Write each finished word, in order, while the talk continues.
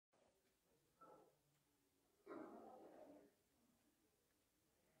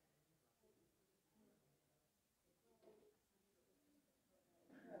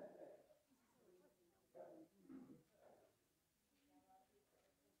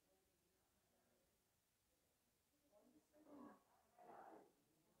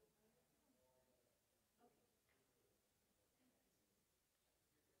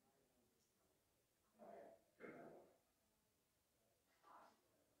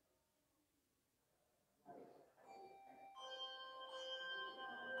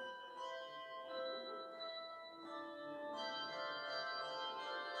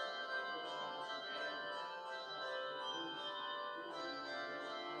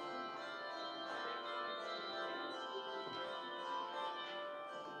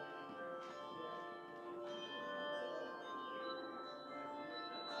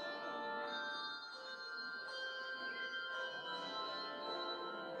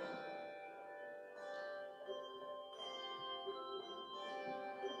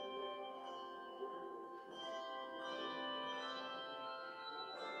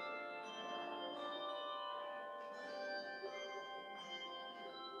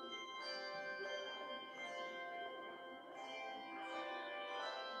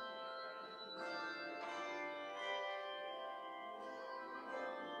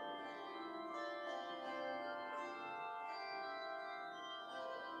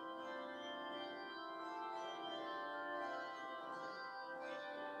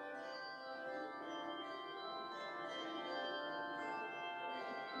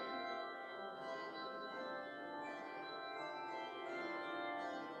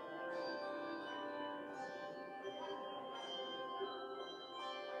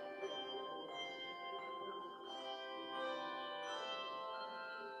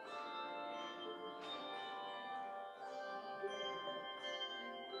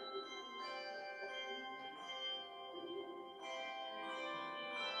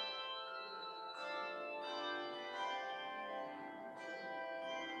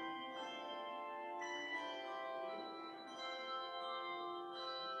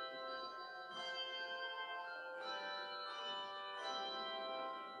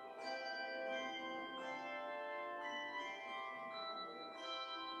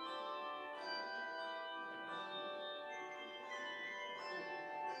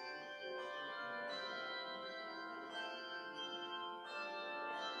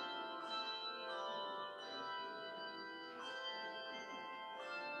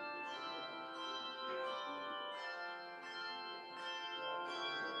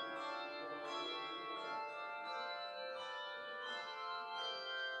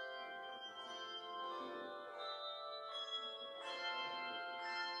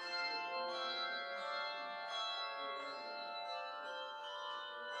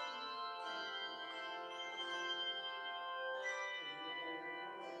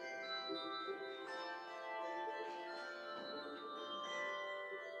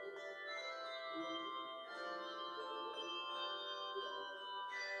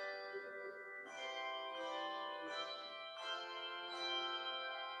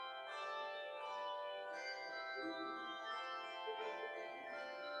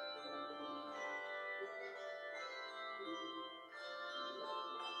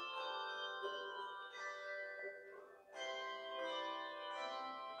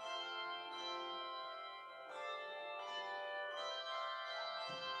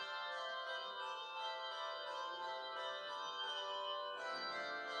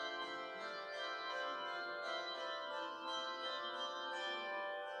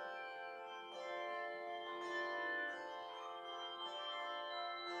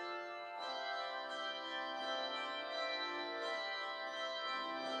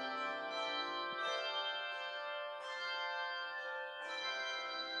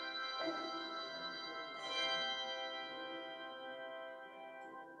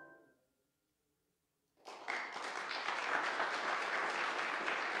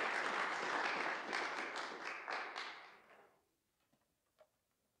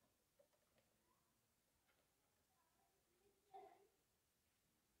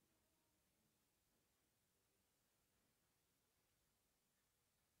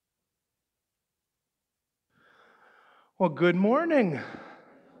Well, good morning.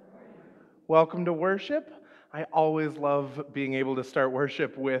 Welcome to worship. I always love being able to start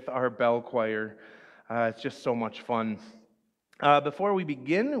worship with our bell choir. It's just so much fun. Before we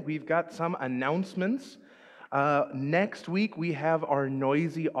begin, we've got some announcements. Next week, we have our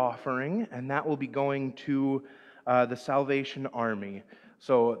noisy offering, and that will be going to the Salvation Army.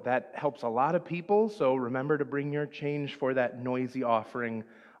 So that helps a lot of people. So remember to bring your change for that noisy offering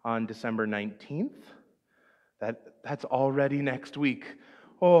on December 19th. That's already next week.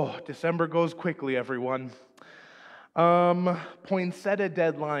 Oh, December goes quickly, everyone. Poinsettia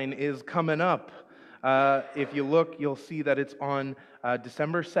deadline is coming up. If you look, you'll see that it's on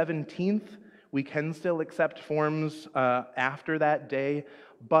December 17th. We can still accept forms after that day,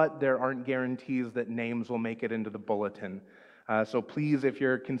 but there aren't guarantees that names will make it into the bulletin. So please, if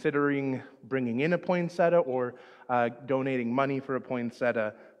you're considering bringing in a poinsettia or donating money for a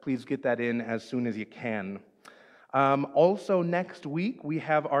poinsettia, please get that in as soon as you can. Also next week, we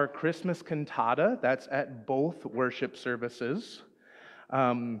have our Christmas cantata. That's at both worship services.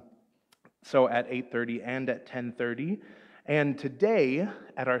 So at 8:30 and at 10:30. And today,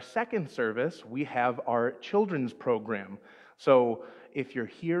 at our second service, we have our children's program. So if you're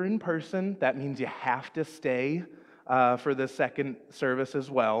here in person, that means you have to stay for the second service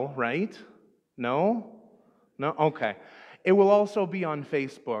as well, right? No? No? Okay. It will also be on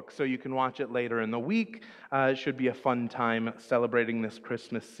Facebook, so you can watch it later in the week. It should be a fun time celebrating this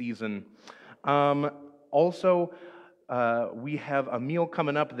Christmas season. Also, we have a meal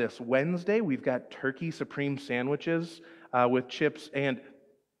coming up this Wednesday. We've got turkey supreme sandwiches with chips and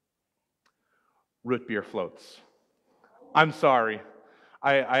root beer floats. I'm sorry.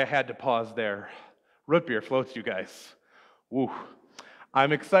 I had to pause there. Root beer floats, you guys. Woo.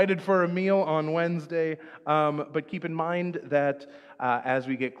 I'm excited for a meal on Wednesday, but keep in mind that as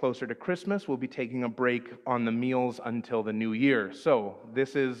we get closer to Christmas, we'll be taking a break on the meals until the new year. So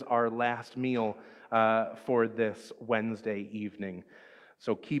this is our last meal for this Wednesday evening.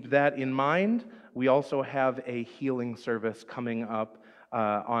 So keep that in mind. We also have a healing service coming up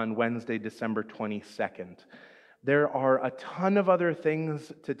on Wednesday, December 22nd. There are a ton of other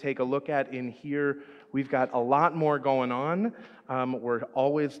things to take a look at in here. We've got a lot more going on. We're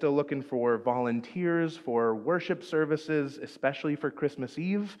always still looking for volunteers for worship services, especially for Christmas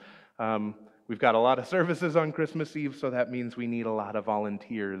Eve. We've got a lot of services on Christmas Eve, so that means we need a lot of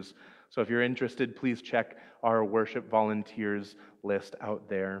volunteers. So if you're interested, please check our worship volunteers list out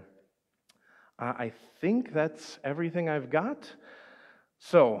there. I think that's everything I've got.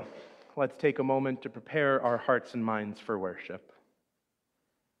 So let's take a moment to prepare our hearts and minds for worship.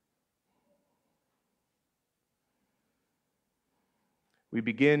 We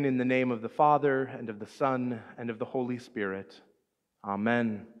begin in the name of the Father, and of the Son, and of the Holy Spirit.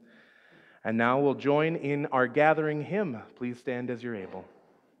 Amen. And now we'll join in our gathering hymn. Please stand as you're able.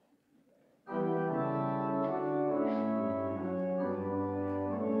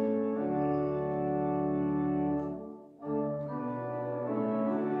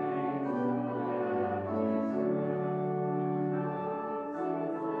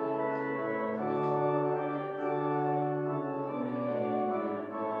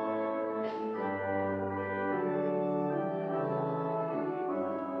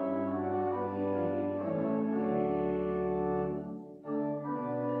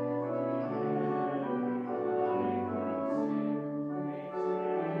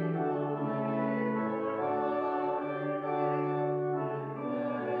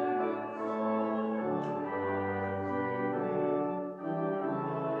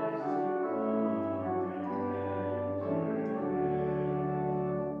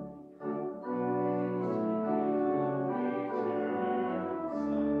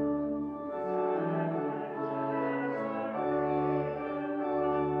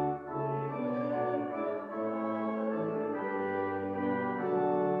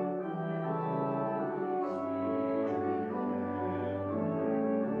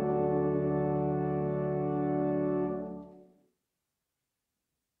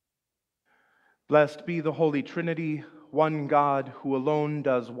 Blessed be the Holy Trinity, one God who alone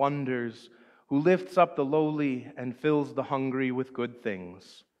does wonders, who lifts up the lowly and fills the hungry with good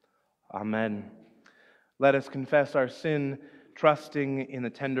things. Amen. Let us confess our sin, trusting in the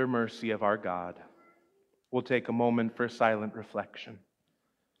tender mercy of our God. We'll take a moment for silent reflection.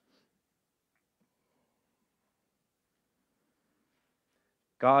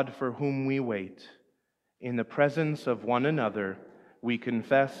 God, for whom we wait, in the presence of one another, we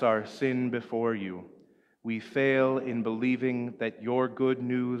confess our sin before you. We fail in believing that your good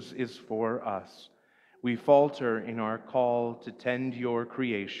news is for us. We falter in our call to tend your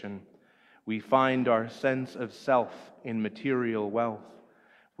creation. We find our sense of self in material wealth.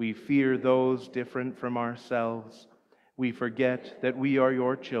 We fear those different from ourselves. We forget that we are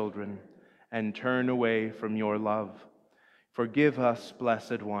your children and turn away from your love. Forgive us,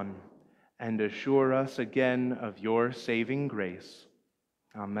 Blessed One, and assure us again of your saving grace.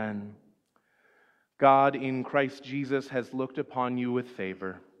 Amen. God in Christ Jesus has looked upon you with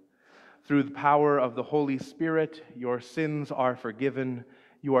favor. Through the power of the Holy Spirit, your sins are forgiven.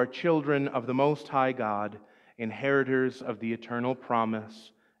 You are children of the Most High God, inheritors of the eternal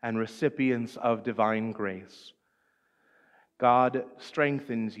promise, and recipients of divine grace. God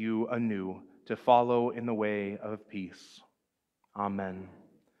strengthens you anew to follow in the way of peace. Amen.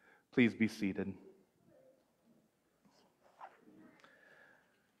 Please be seated.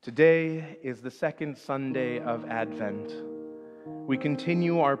 Today is the second Sunday of Advent. We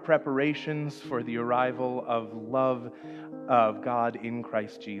continue our preparations for the arrival of love of God in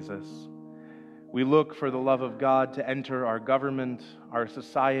Christ Jesus. We look for the love of God to enter our government, our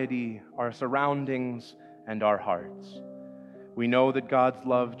society, our surroundings, and our hearts. We know that God's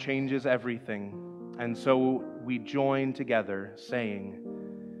love changes everything, and so we join together saying,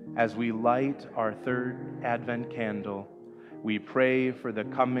 as we light our third Advent candle, we pray for the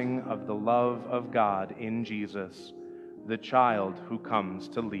coming of the love of God in Jesus, the child who comes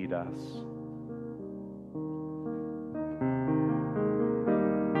to lead us.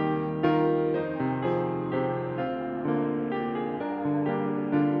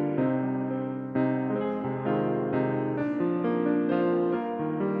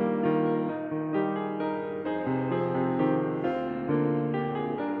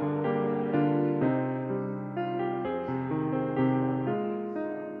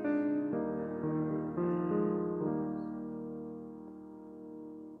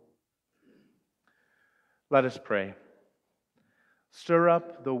 Let us pray. Stir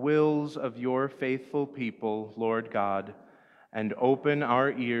up the wills of your faithful people, Lord God, and open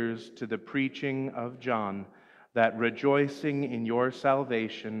our ears to the preaching of John, that rejoicing in your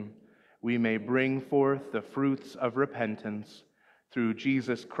salvation, we may bring forth the fruits of repentance through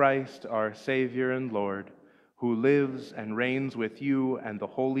Jesus Christ, our Savior and Lord, who lives and reigns with you and the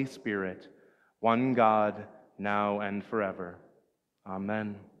Holy Spirit, one God, now and forever.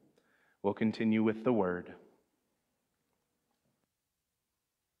 Amen. We'll continue with the word.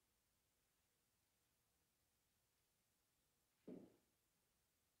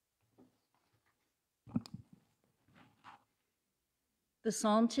 The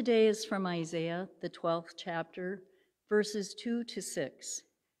psalm today is from Isaiah, the 12th chapter, verses 2 to 6.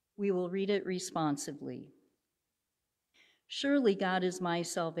 We will read it responsively. Surely God is my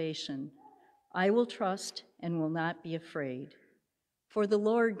salvation. I will trust and will not be afraid. For the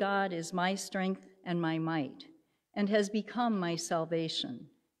Lord God is my strength and my might, and has become my salvation.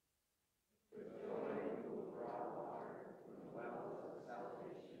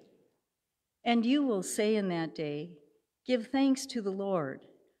 And you will say in that day, give thanks to the Lord.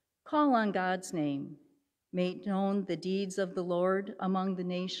 Call on God's name. Make known the deeds of the Lord among the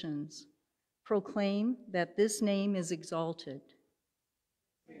nations. Proclaim that this name is exalted.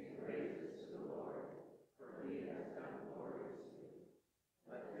 Sing praises to the Lord, for he has done gloriously.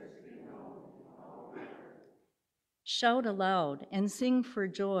 Let this be known in all the earth. Shout aloud and sing for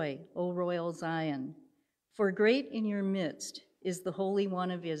joy, O royal Zion, for great in your midst is the Holy One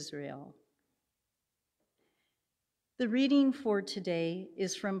of Israel. The reading for today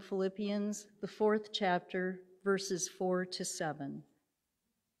is from Philippians, the 4th chapter, verses 4 to 7.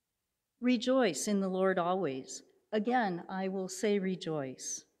 Rejoice in the Lord always. Again, I will say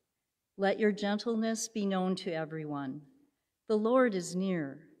rejoice. Let your gentleness be known to everyone. The Lord is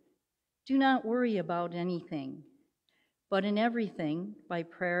near. Do not worry about anything, but in everything, by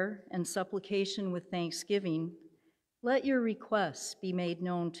prayer and supplication with thanksgiving, let your requests be made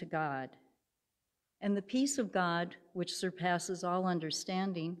known to God. And the peace of God, which surpasses all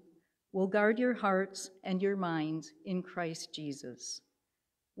understanding, will guard your hearts and your minds in Christ Jesus.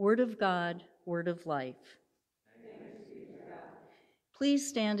 Word of God, word of life. Thanks be to God. Please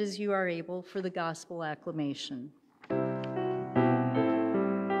stand as you are able for the gospel acclamation.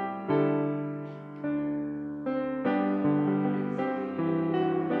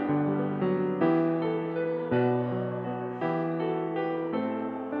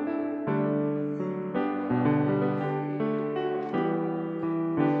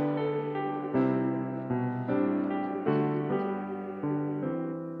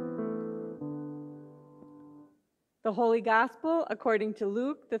 The Holy Gospel according to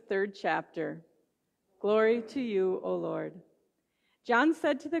Luke, the 3rd chapter. Glory to you, O Lord. John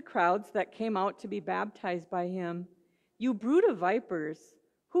said to the crowds that came out to be baptized by him, "You brood of vipers,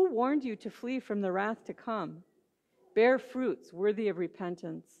 Who warned you to flee from the wrath to come? Bear fruits worthy of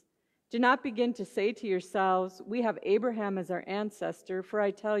repentance. Do not begin to say to yourselves, 'We have Abraham as our ancestor,' for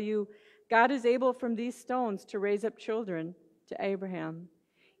I tell you, God is able from these stones to raise up children to Abraham.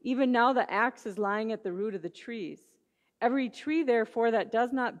 Even now the axe is lying at the root of the trees. Every tree, therefore, that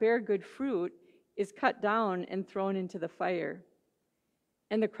does not bear good fruit is cut down and thrown into the fire."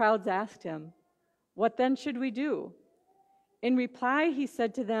 And the crowds asked him, "What then should we do?" In reply, he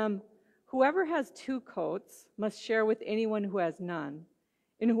said to them, "Whoever has 2 coats must share with anyone who has none,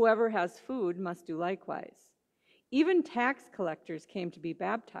 and whoever has food must do likewise." Even tax collectors came to be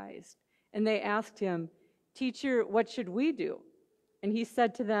baptized, and they asked him, "Teacher, what should we do?" And he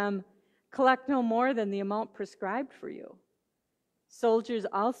said to them, "Collect no more than the amount prescribed for you." Soldiers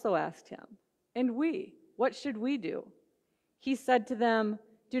also asked him, "And we, what should we do?" He said to them,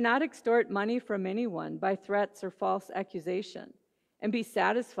 "Do not extort money from anyone by threats or false accusation, and be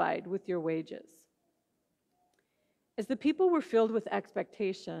satisfied with your wages." As the people were filled with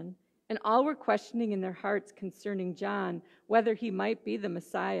expectation, and all were questioning in their hearts concerning John whether he might be the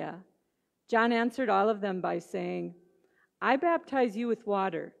Messiah, John answered all of them by saying, "I baptize you with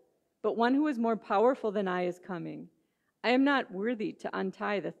water, but one who is more powerful than I is coming. I am not worthy to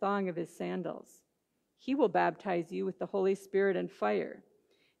untie the thong of his sandals. He will baptize you with the Holy Spirit and fire.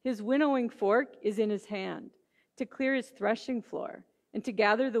 His winnowing fork is in his hand, to clear his threshing floor, and to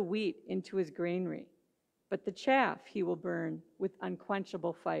gather the wheat into his granary. But the chaff he will burn with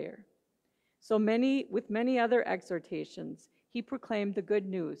unquenchable fire." So with many other exhortations, he proclaimed the good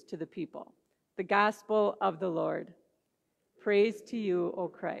news to the people. The gospel of the Lord. Praise to you, O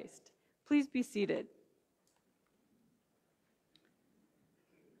Christ. Please be seated.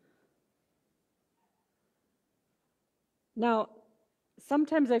 Now,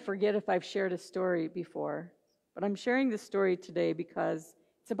 sometimes I forget if I've shared a story before, but I'm sharing this story today because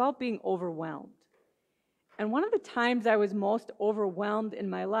it's about being overwhelmed. And one of the times I was most overwhelmed in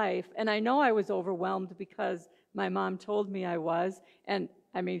my life, and I know I was overwhelmed because my mom told me I was, and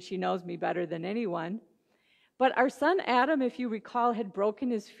I mean, she knows me better than anyone. But our son Adam, if you recall, had broken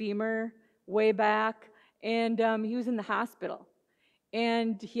his femur way back, and he was in the hospital.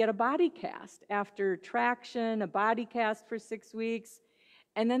 And he had a body cast after traction, a body cast for 6 weeks.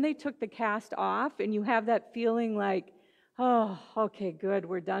 And then they took the cast off, and you have that feeling like, oh, okay, good,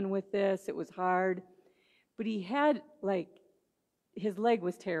 we're done with this. It was hard. But he had, his leg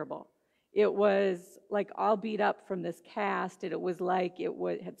was terrible. It was all beat up from this cast. It was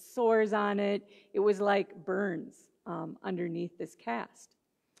had sores on it. It was like burns underneath this cast.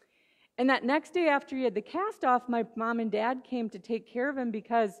 And that next day after he had the cast off, my mom and dad came to take care of him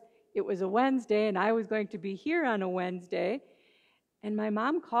because it was a Wednesday and I was going to be here on a Wednesday. And my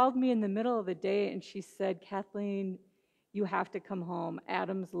mom called me in the middle of the day and she said, "Kathleen, you have to come home.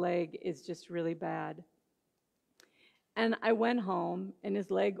 Adam's leg is just really bad." And I went home, and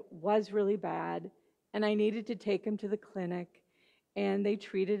his leg was really bad, and I needed to take him to the clinic, and they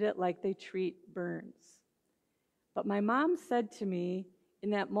treated it like they treat burns. But my mom said to me in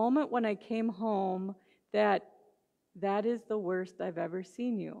that moment when I came home that is the worst I've ever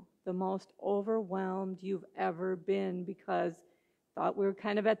seen you, the most overwhelmed you've ever been, because I thought we were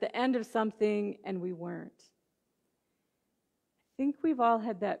kind of at the end of something, and we weren't. I think we've all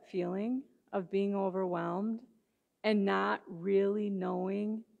had that feeling of being overwhelmed and not really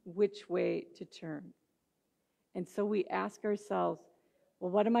knowing which way to turn. And so we ask ourselves, well,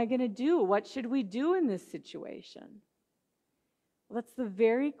 what am I going to do? What should we do in this situation? Well, that's the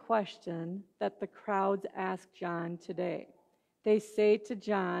very question that the crowds ask John today. They say to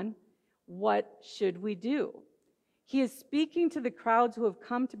John, "What should we do?" He is speaking to the crowds who have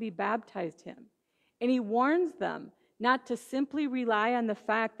come to be baptized him, and he warns them not to simply rely on the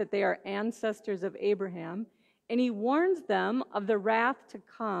fact that they are ancestors of Abraham. And he warns them of the wrath to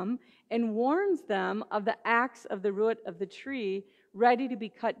come and warns them of the axe of the root of the tree ready to be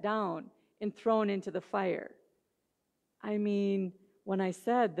cut down and thrown into the fire. I mean, when I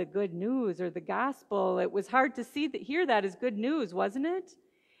said the good news or the gospel, it was hard to hear that as good news, wasn't it?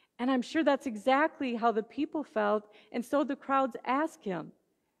 And I'm sure that's exactly how the people felt. And so the crowds ask him,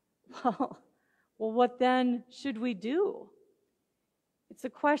 well, what then should we do? It's a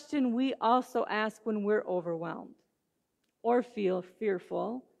question we also ask when we're overwhelmed or feel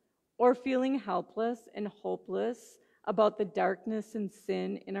fearful or feeling helpless and hopeless about the darkness and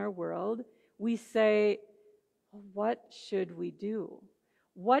sin in our world. We say, what should we do?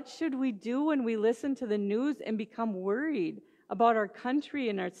 What should we do when we listen to the news and become worried about our country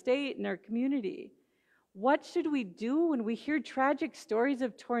and our state and our community? What should we do when we hear tragic stories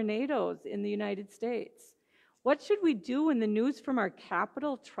of tornadoes in the United States? What should we do when the news from our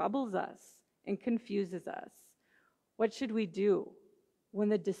capital troubles us and confuses us? What should we do when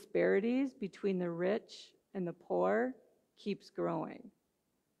the disparities between the rich and the poor keeps growing?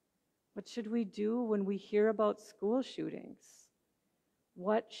 What should we do when we hear about school shootings?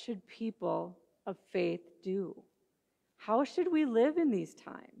 What should people of faith do? How should we live in these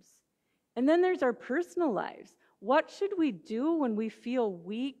times? And then there's our personal lives. What should we do when we feel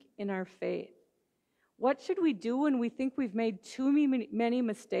weak in our faith? What should we do when we think we've made too many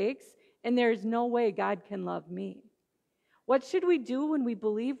mistakes and there is no way God can love me? What should we do when we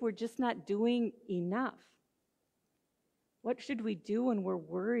believe we're just not doing enough? What should we do when we're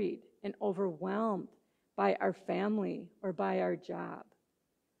worried and overwhelmed by our family or by our job?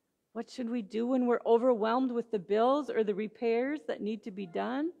 What should we do when we're overwhelmed with the bills or the repairs that need to be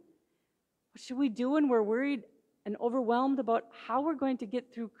done? What should we do when we're worried and overwhelmed about how we're going to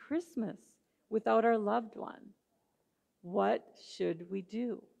get through Christmas without our loved one? What should we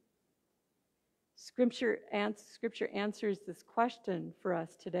do? Scripture answers this question for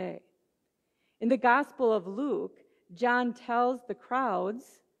us today. In the Gospel of Luke, John tells the crowds,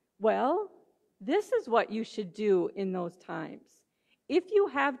 well, this is what you should do in those times. If you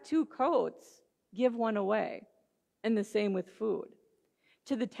have 2 coats, give one away. And the same with food.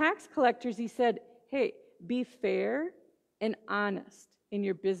 To the tax collectors, he said, hey, be fair and honest in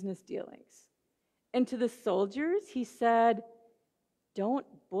your business dealings. And to the soldiers, he said, don't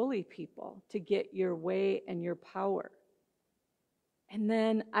bully people to get your way and your power. And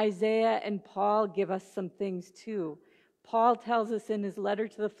then Isaiah and Paul give us some things too. Paul tells us in his letter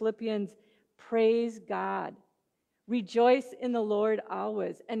to the Philippians, praise God. Rejoice in the Lord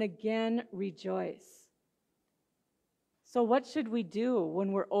always, and again rejoice. So what should we do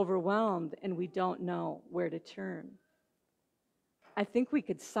when we're overwhelmed and we don't know where to turn? I think we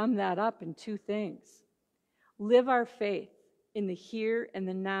could sum that up in 2 things. Live our faith in the here and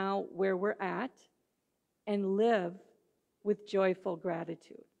the now where we're at, and live with joyful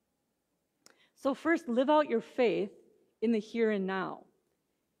gratitude. So first, live out your faith in the here and now.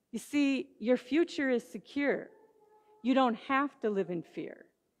 You see, your future is secure. You don't have to live in fear.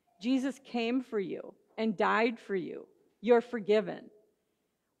 Jesus came for you and died for you. You're forgiven.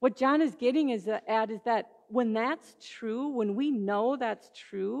 What John is getting at is that when that's true, when we know that's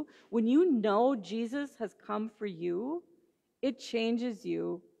true, when you know Jesus has come for you, it changes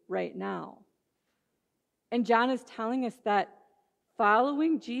you right now. And John is telling us that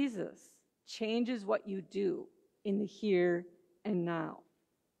following Jesus changes what you do in the here and now.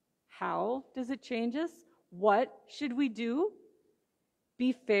 How does it change us? What should we do?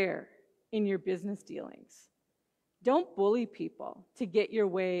 Be fair in your business dealings. Don't bully people to get your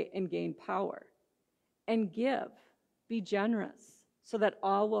way and gain power. And give. Be generous so that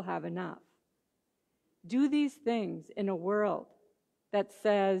all will have enough. Do these things in a world that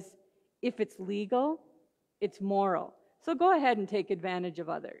says if it's legal, it's moral. So go ahead and take advantage of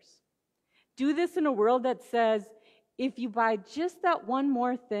others. Do this in a world that says if you buy just that one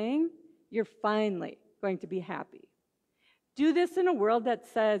more thing, you're finally going to be happy. Do this in a world that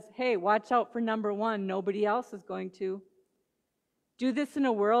says, hey, watch out for number 1, nobody else is going to. Do this in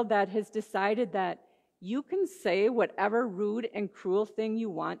a world that has decided that you can say whatever rude and cruel thing you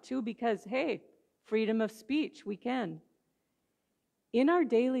want to because, hey, freedom of speech, we can. In our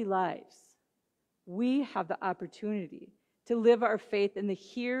daily lives, we have the opportunity to live our faith in the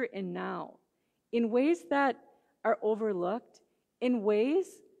here and now in ways that are overlooked, in ways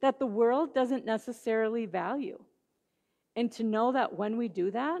that the world doesn't necessarily value. And to know that when we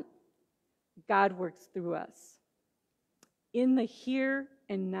do that, God works through us. In the here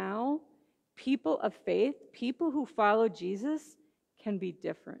and now, people of faith, people who follow Jesus, can be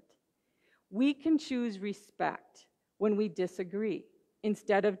different. We can choose respect when we disagree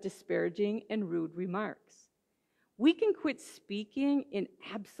instead of disparaging and rude remarks. We can quit speaking in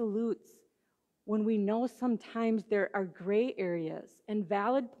absolutes when we know sometimes there are gray areas and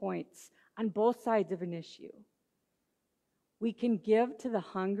valid points on both sides of an issue. We can give to the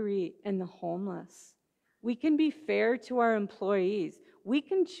hungry and the homeless. We can be fair to our employees. We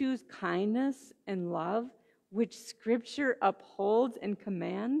can choose kindness and love, which Scripture upholds and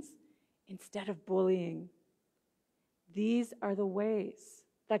commands, instead of bullying. These are the ways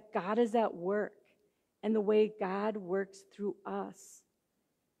that God is at work and the way God works through us.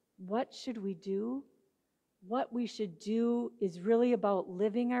 What should we do? What we should do is really about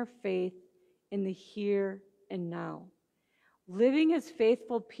living our faith in the here and now. Living as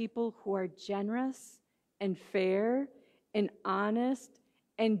faithful people who are generous and fair and honest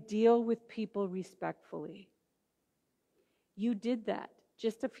and deal with people respectfully. You did that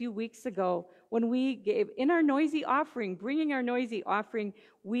just a few weeks ago when we gave, in our noisy offering, bringing our noisy offering,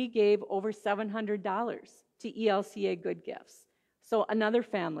 we gave over $700 to ELCA Good Gifts. So another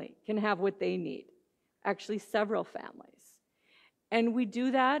family can have what they need, actually several families. And we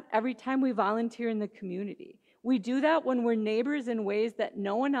do that every time we volunteer in the community. We do that when we're neighbors in ways that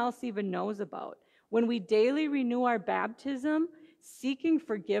no one else even knows about. When we daily renew our baptism, seeking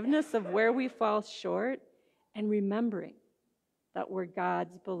forgiveness of where we fall short, and remembering that we're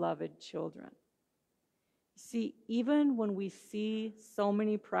God's beloved children. See, even when we see so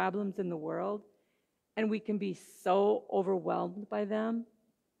many problems in the world, and we can be so overwhelmed by them,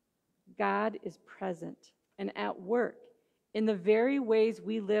 God is present and at work in the very ways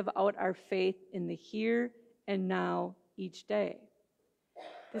we live out our faith in the here and now each day.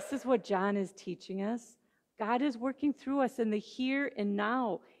 This is what John is teaching us. God is working through us in the here and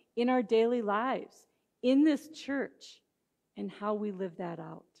now, in our daily lives, in this church, and how we live that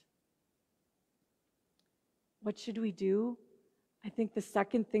out. What should we do? I think the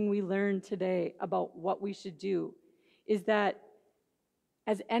second thing we learned today about what we should do is that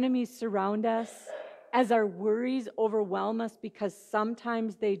as enemies surround us, as our worries overwhelm us, because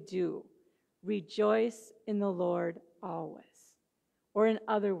sometimes they do, rejoice in the Lord always. Or in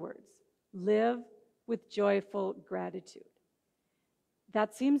other words, live with joyful gratitude.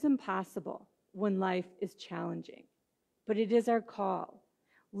 That seems impossible when life is challenging, but it is our call.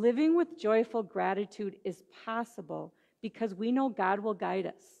 Living with joyful gratitude is possible because we know God will guide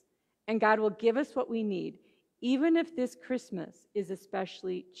us and God will give us what we need, even if this Christmas is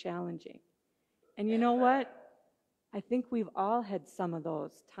especially challenging. And you know what? I think we've all had some of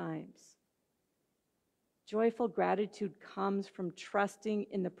those times. Joyful gratitude comes from trusting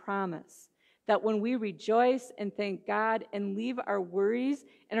in the promise that when we rejoice and thank God and leave our worries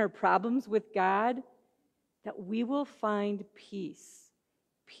and our problems with God, that we will find peace,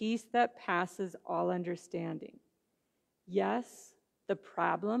 peace that passes all understanding. Yes, the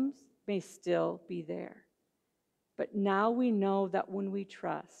problems may still be there, but now we know that when we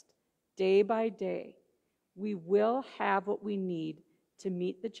trust, day by day, we will have what we need to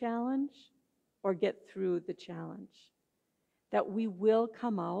meet the challenge or get through the challenge. That we will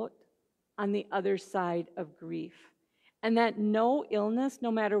come out on the other side of grief. And that no illness,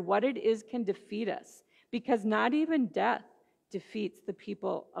 no matter what it is, can defeat us, because not even death defeats the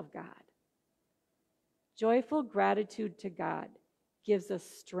people of God. Joyful gratitude to God gives us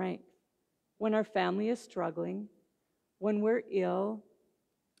strength when our family is struggling, when we're ill,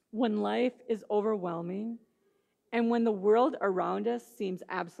 when life is overwhelming, and when the world around us seems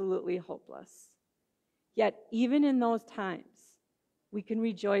absolutely hopeless. Yet, even in those times, we can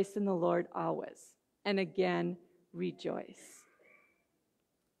rejoice in the Lord always, and again, rejoice.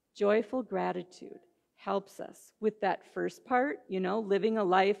 Joyful gratitude helps us with that first part, living a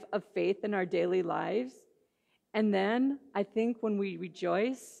life of faith in our daily lives. And then, I think when we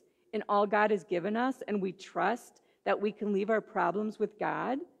rejoice in all God has given us, and we trust that we can leave our problems with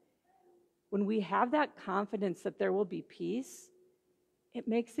God, when we have that confidence that there will be peace, it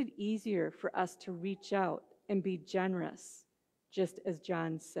makes it easier for us to reach out and be generous, just as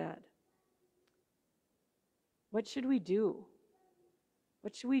John said. What should we do?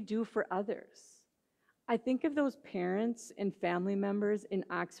 What should we do for others? I think of those parents and family members in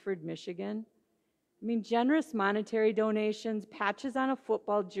Oxford, Michigan. Generous monetary donations, patches on a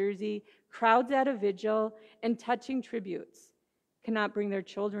football jersey, crowds at a vigil, and touching tributes cannot bring their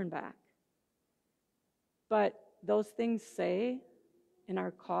children back. But those things say, and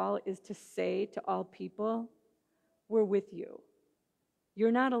our call is to say to all people, we're with you.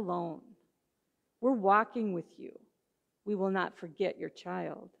 You're not alone. We're walking with you. We will not forget your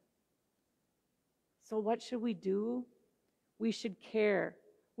child. So what should we do? We should care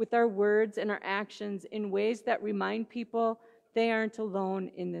with our words and our actions in ways that remind people they aren't alone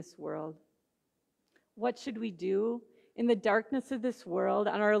in this world. What should we do? In the darkness of this world,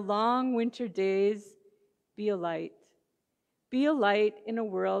 on our long winter days, be a light. Be a light in a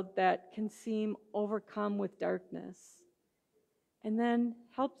world that can seem overcome with darkness. And then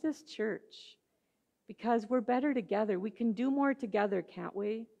help this church, because we're better together. We can do more together, can't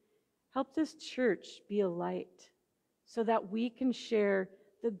we? Help this church be a light so that we can share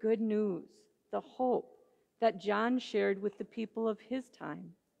the good news, the hope that John shared with the people of his time.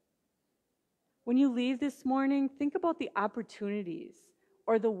 When you leave this morning, think about the opportunities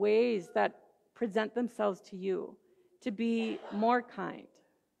or the ways that present themselves to you to be more kind,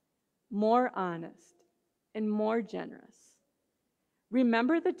 more honest, and more generous.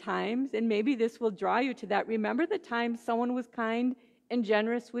 Remember the times, and maybe this will draw you to that, remember the times someone was kind and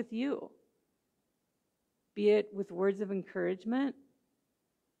generous with you, be it with words of encouragement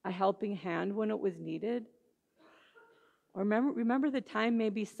a helping hand when it was needed? Or remember the time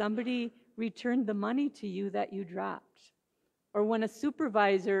maybe somebody returned the money to you that you dropped? Or when a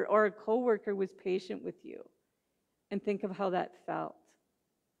supervisor or a coworker was patient with you, and think of how that felt.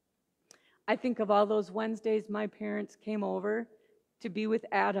 I think of all those Wednesdays my parents came over to be with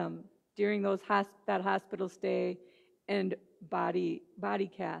Adam during that hospital stay and body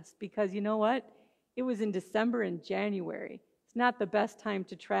cast, because you know what? It was in December and January. It's not the best time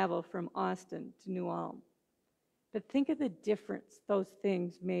to travel from Austin to New Ulm. But think of the difference those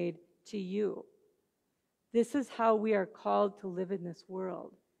things made to you. This is how we are called to live in this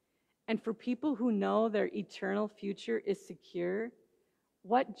world. And for people who know their eternal future is secure,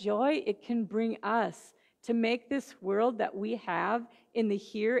 what joy it can bring us to make this world that we have in the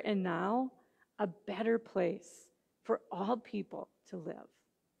here and now a better place for all people to live.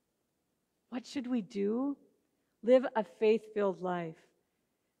 What should we do? Live a faith-filled life,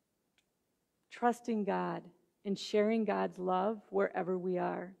 trusting God and sharing God's love wherever we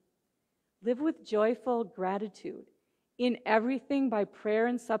are. Live with joyful gratitude. In everything, by prayer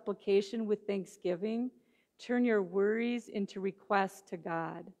and supplication with thanksgiving, turn your worries into requests to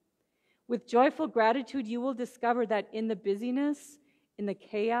God. With joyful gratitude, you will discover that in the busyness, in the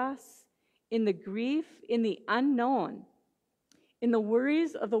chaos, in the grief, in the unknown, in the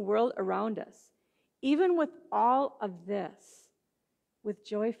worries of the world around us, even with all of this, with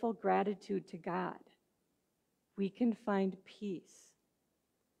joyful gratitude to God, we can find peace.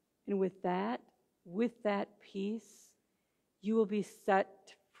 And with that peace, you will be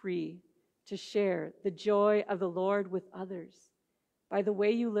set free to share the joy of the Lord with others by the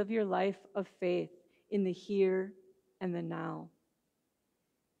way you live your life of faith in the here and the now.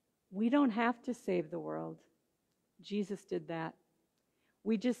 We don't have to save the world. Jesus did that.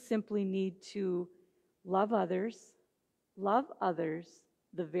 We just simply need to love others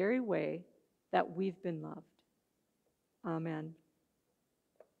the very way that we've been loved. Amen.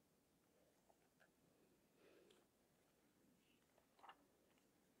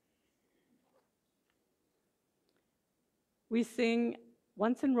 We sing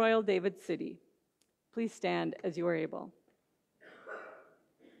Once in Royal David City. Please stand as you are able.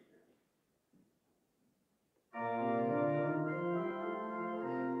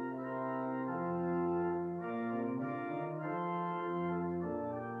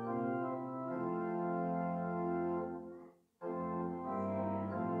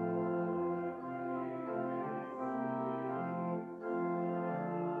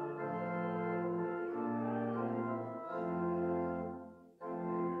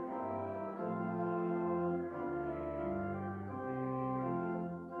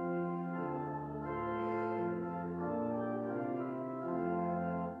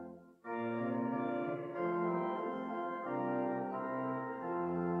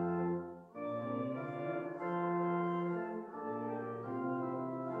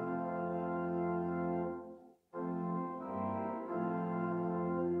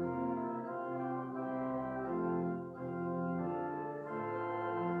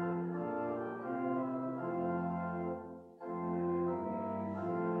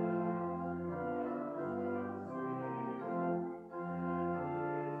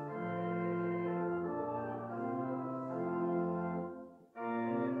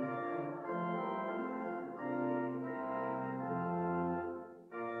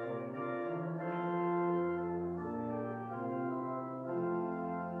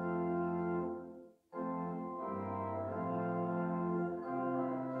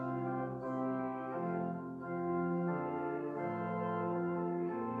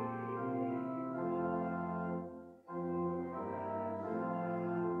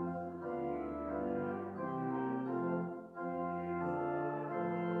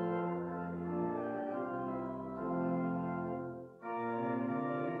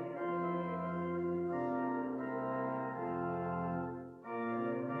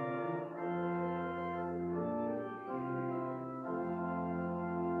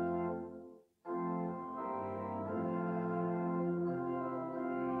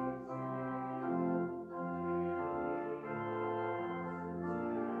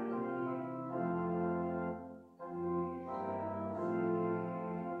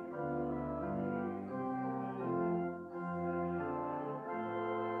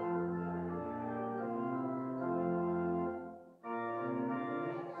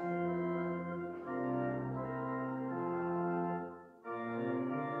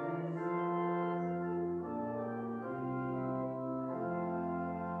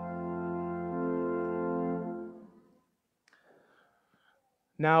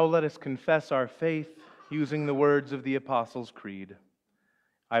 Now let us confess our faith using the words of the Apostles' Creed.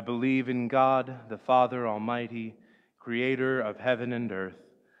 I believe in God, the Father Almighty, creator of heaven and earth.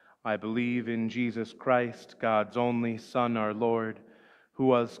 I believe in Jesus Christ, God's only Son, our Lord, who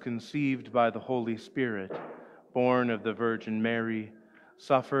was conceived by the Holy Spirit, born of the Virgin Mary,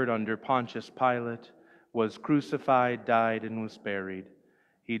 suffered under Pontius Pilate, was crucified, died, and was buried.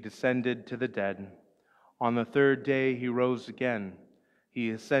 He descended to the dead. On the third day he rose again. He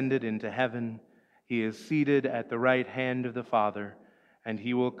ascended into heaven. He is seated at the right hand of the Father, and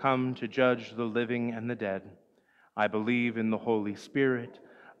he will come to judge the living and the dead. I believe in the Holy Spirit,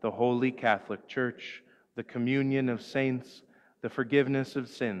 the Holy Catholic Church, the communion of saints, the forgiveness of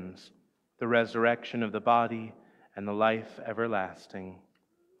sins, the resurrection of the body, and the life everlasting.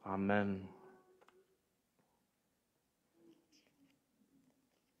 Amen.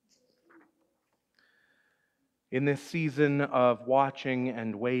 In this season of watching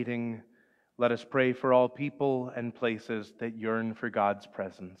and waiting, let us pray for all people and places that yearn for God's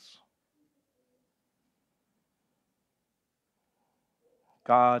presence.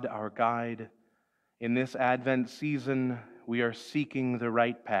 God, our guide, in this Advent season, we are seeking the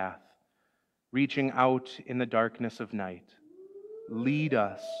right path, reaching out in the darkness of night. Lead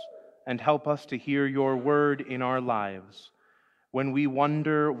us and help us to hear your word in our lives. When we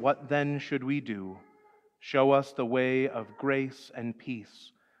wonder, what then should we do? Show us the way of grace and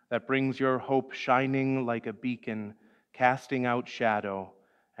peace that brings your hope shining like a beacon, casting out shadow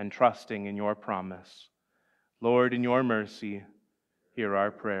and trusting in your promise. Lord, in your mercy, hear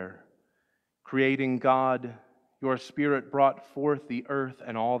our prayer. Creating God, your Spirit brought forth the earth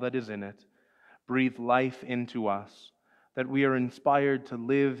and all that is in it. Breathe life into us, that we are inspired to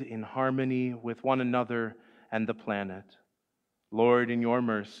live in harmony with one another and the planet. Lord, in your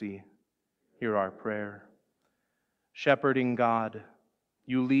mercy, hear our prayer. Shepherding God,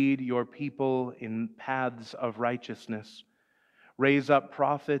 you lead your people in paths of righteousness. Raise up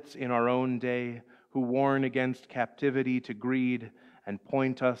prophets in our own day who warn against captivity to greed and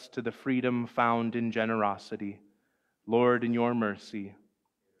point us to the freedom found in generosity. Lord, in your mercy,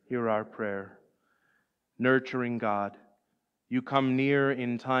 hear our prayer. Nurturing God, you come near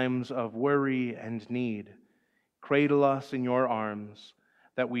in times of worry and need. Cradle us in your arms,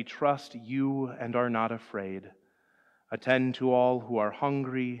 that we trust you and are not afraid. Attend to all who are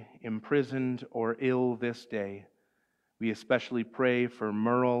hungry, imprisoned, or ill this day. We especially pray for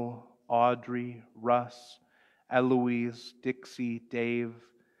Merle, Audrey, Russ, Eloise, Dixie, Dave,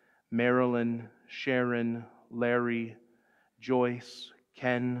 Marilyn, Sharon, Larry, Joyce,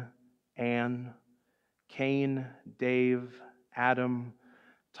 Ken, Ann, Kane, Dave, Adam,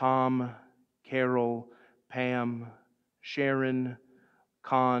 Tom, Carol, Pam, Sharon,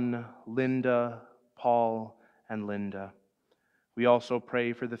 Con, Linda, Paul, and Linda. We also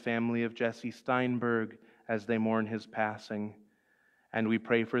pray for the family of Jesse Steinberg as they mourn his passing, and we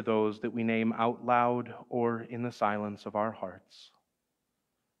pray for those that we name out loud or in the silence of our hearts.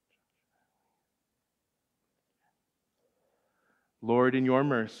 Lord, in your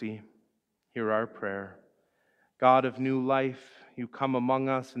mercy, hear our prayer. God of new life, you come among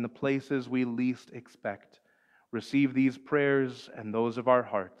us in the places we least expect. Receive these prayers and those of our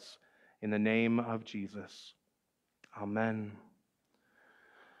hearts in the name of Jesus. Amen.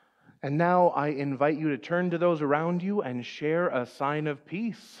 And now I invite you to turn to those around you and share a sign of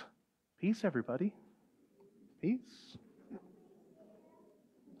peace. Peace, everybody. Peace.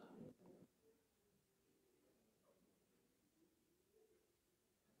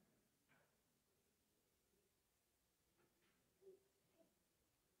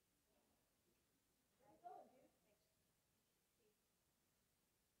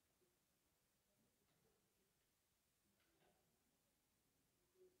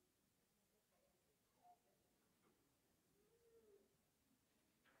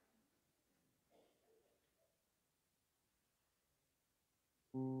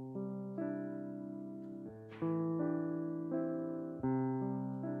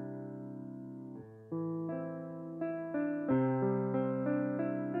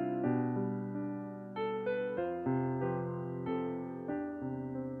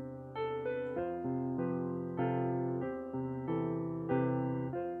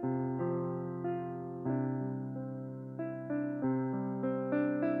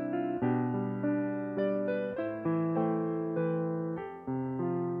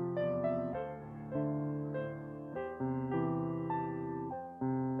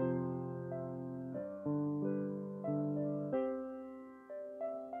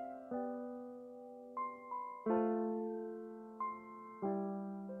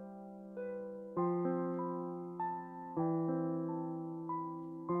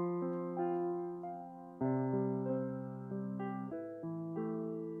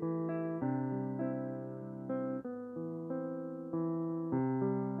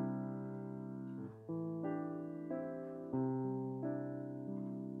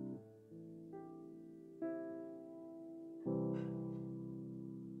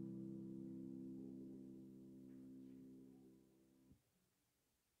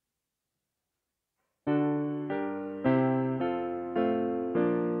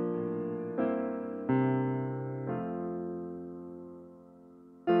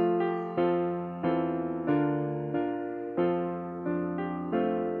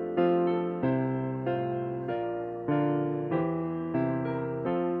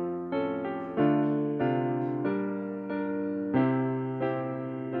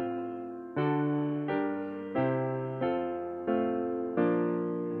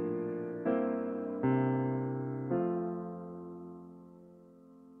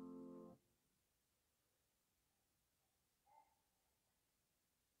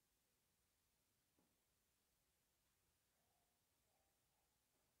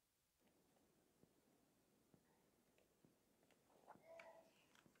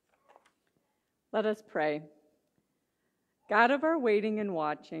 Let us pray. God of our waiting and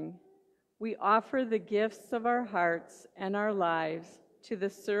watching, we offer the gifts of our hearts and our lives to the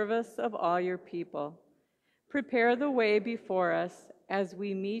service of all your people. Prepare the way before us as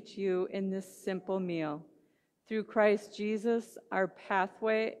we meet you in this simple meal. Through Christ Jesus, our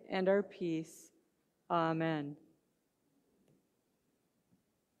pathway and our peace. Amen.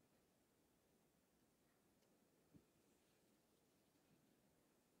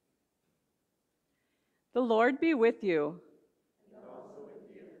 The Lord be with you. And also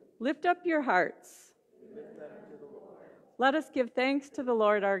with you. Lift up your hearts. We lift them to the Lord. Let us give thanks to the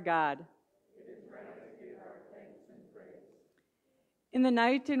Lord our God. It is right to give our thanks and praise. In the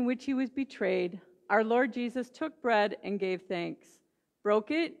night in which he was betrayed, our Lord Jesus took bread and gave thanks, broke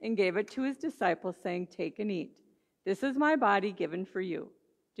it and gave it to his disciples, saying, "Take and eat. This is my body given for you.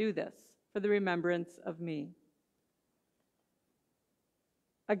 Do this for the remembrance of me."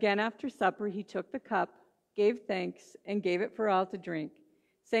 Again after supper he took the cup, gave thanks, and gave it for all to drink,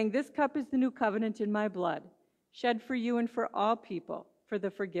 saying, "This cup is the new covenant in my blood, shed for you and for all people for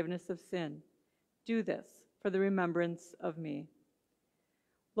the forgiveness of sin. Do this for the remembrance of me."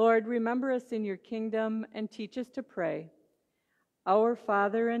 Lord, remember us in your kingdom and teach us to pray. Our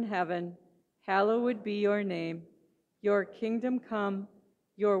Father in heaven, hallowed be your name. Your kingdom come,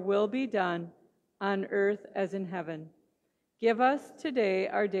 your will be done, on earth as in heaven. Give us today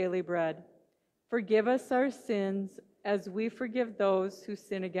our daily bread. Forgive us our sins as we forgive those who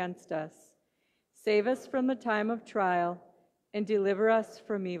sin against us. Save us from the time of trial and deliver us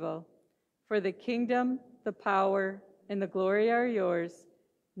from evil. For the kingdom, the power, and the glory are yours,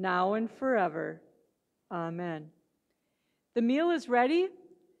 now and forever. Amen. The meal is ready.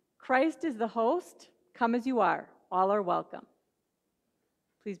 Christ is the host. Come as you are. All are welcome.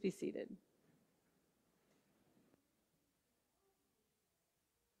 Please be seated.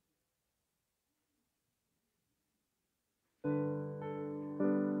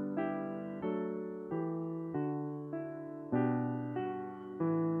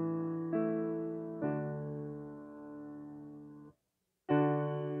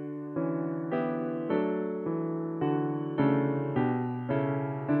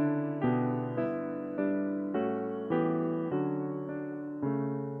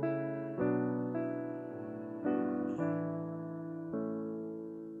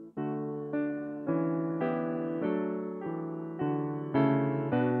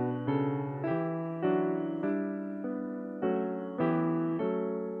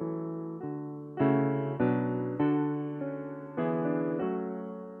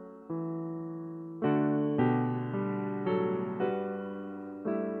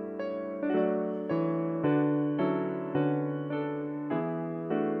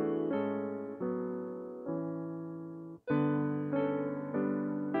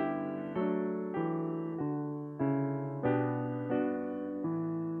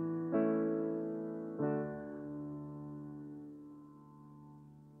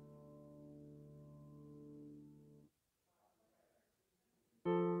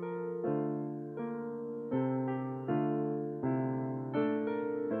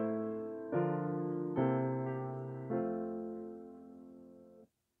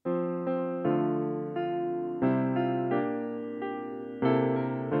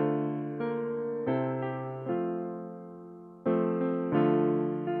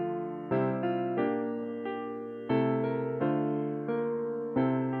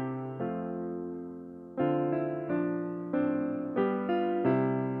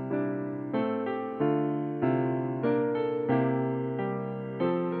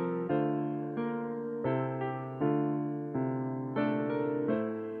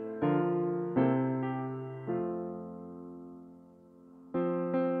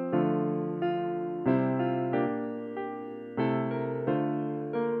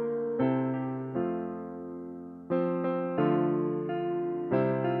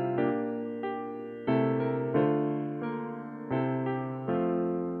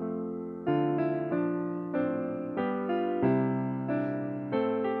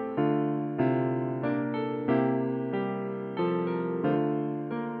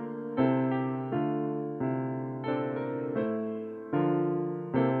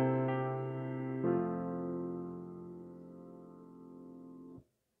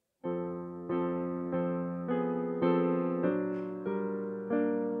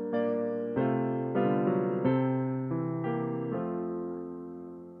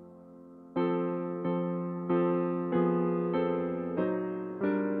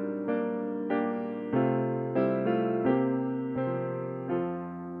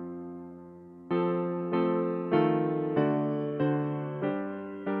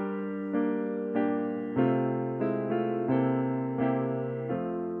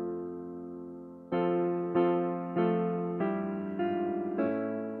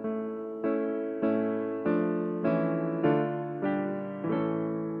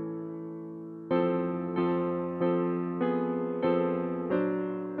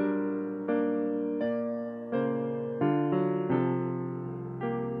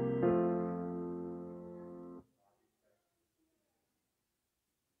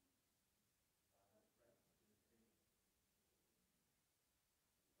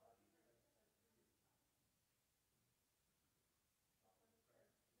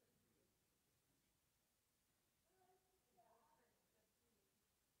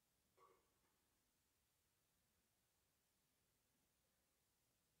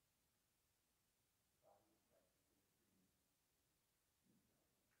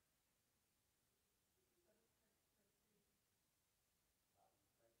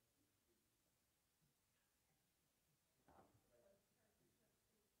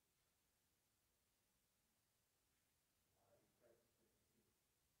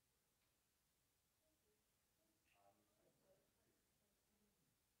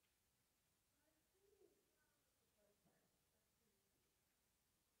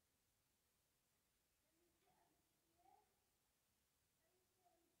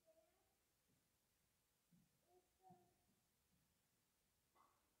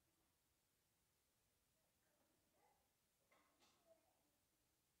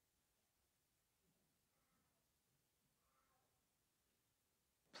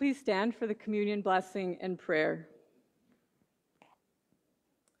 Please stand for the communion blessing and prayer.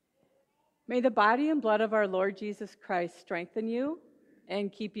 May the body and blood of our Lord Jesus Christ strengthen you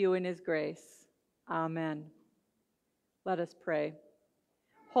and keep you in his grace. Amen. Let us pray.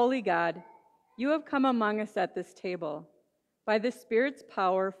 Holy God, you have come among us at this table. By the Spirit's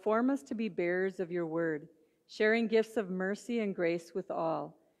power, form us to be bearers of your word, sharing gifts of mercy and grace with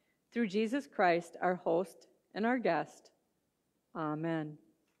all. Through Jesus Christ, our host and our guest. Amen.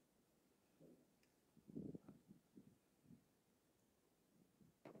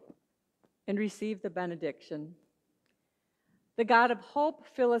 And receive the benediction. The God of hope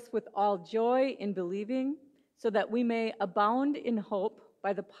fill us with all joy in believing, so that we may abound in hope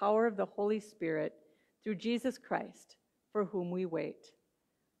by the power of the Holy Spirit, through Jesus Christ, for whom we wait.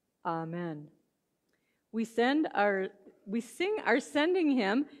 Amen. We sing our sending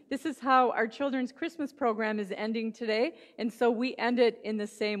hymn. This is how our children's Christmas program is ending today, and so we end it in the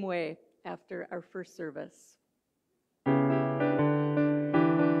same way after our first service.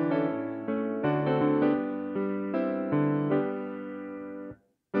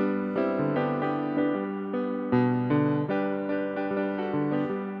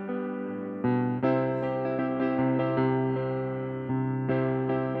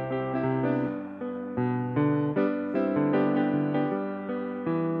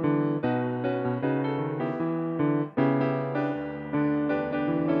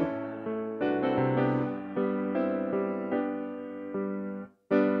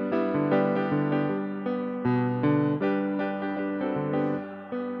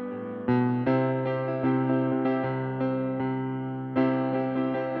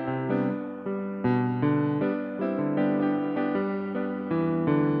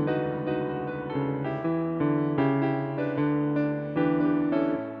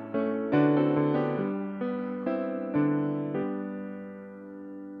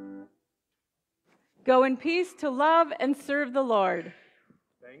 Go in peace to love and serve the Lord.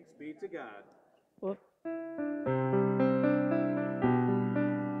 Thanks be to God. Whoop.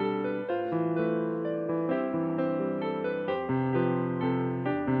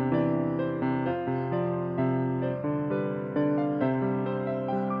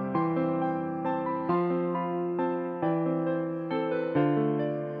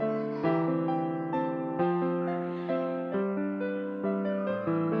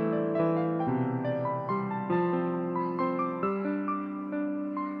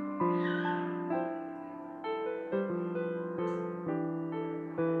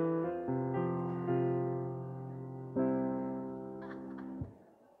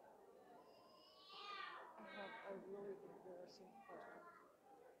 A really embarrassing question.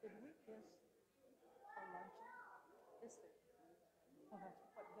 Did we miss our luncheon? Is there?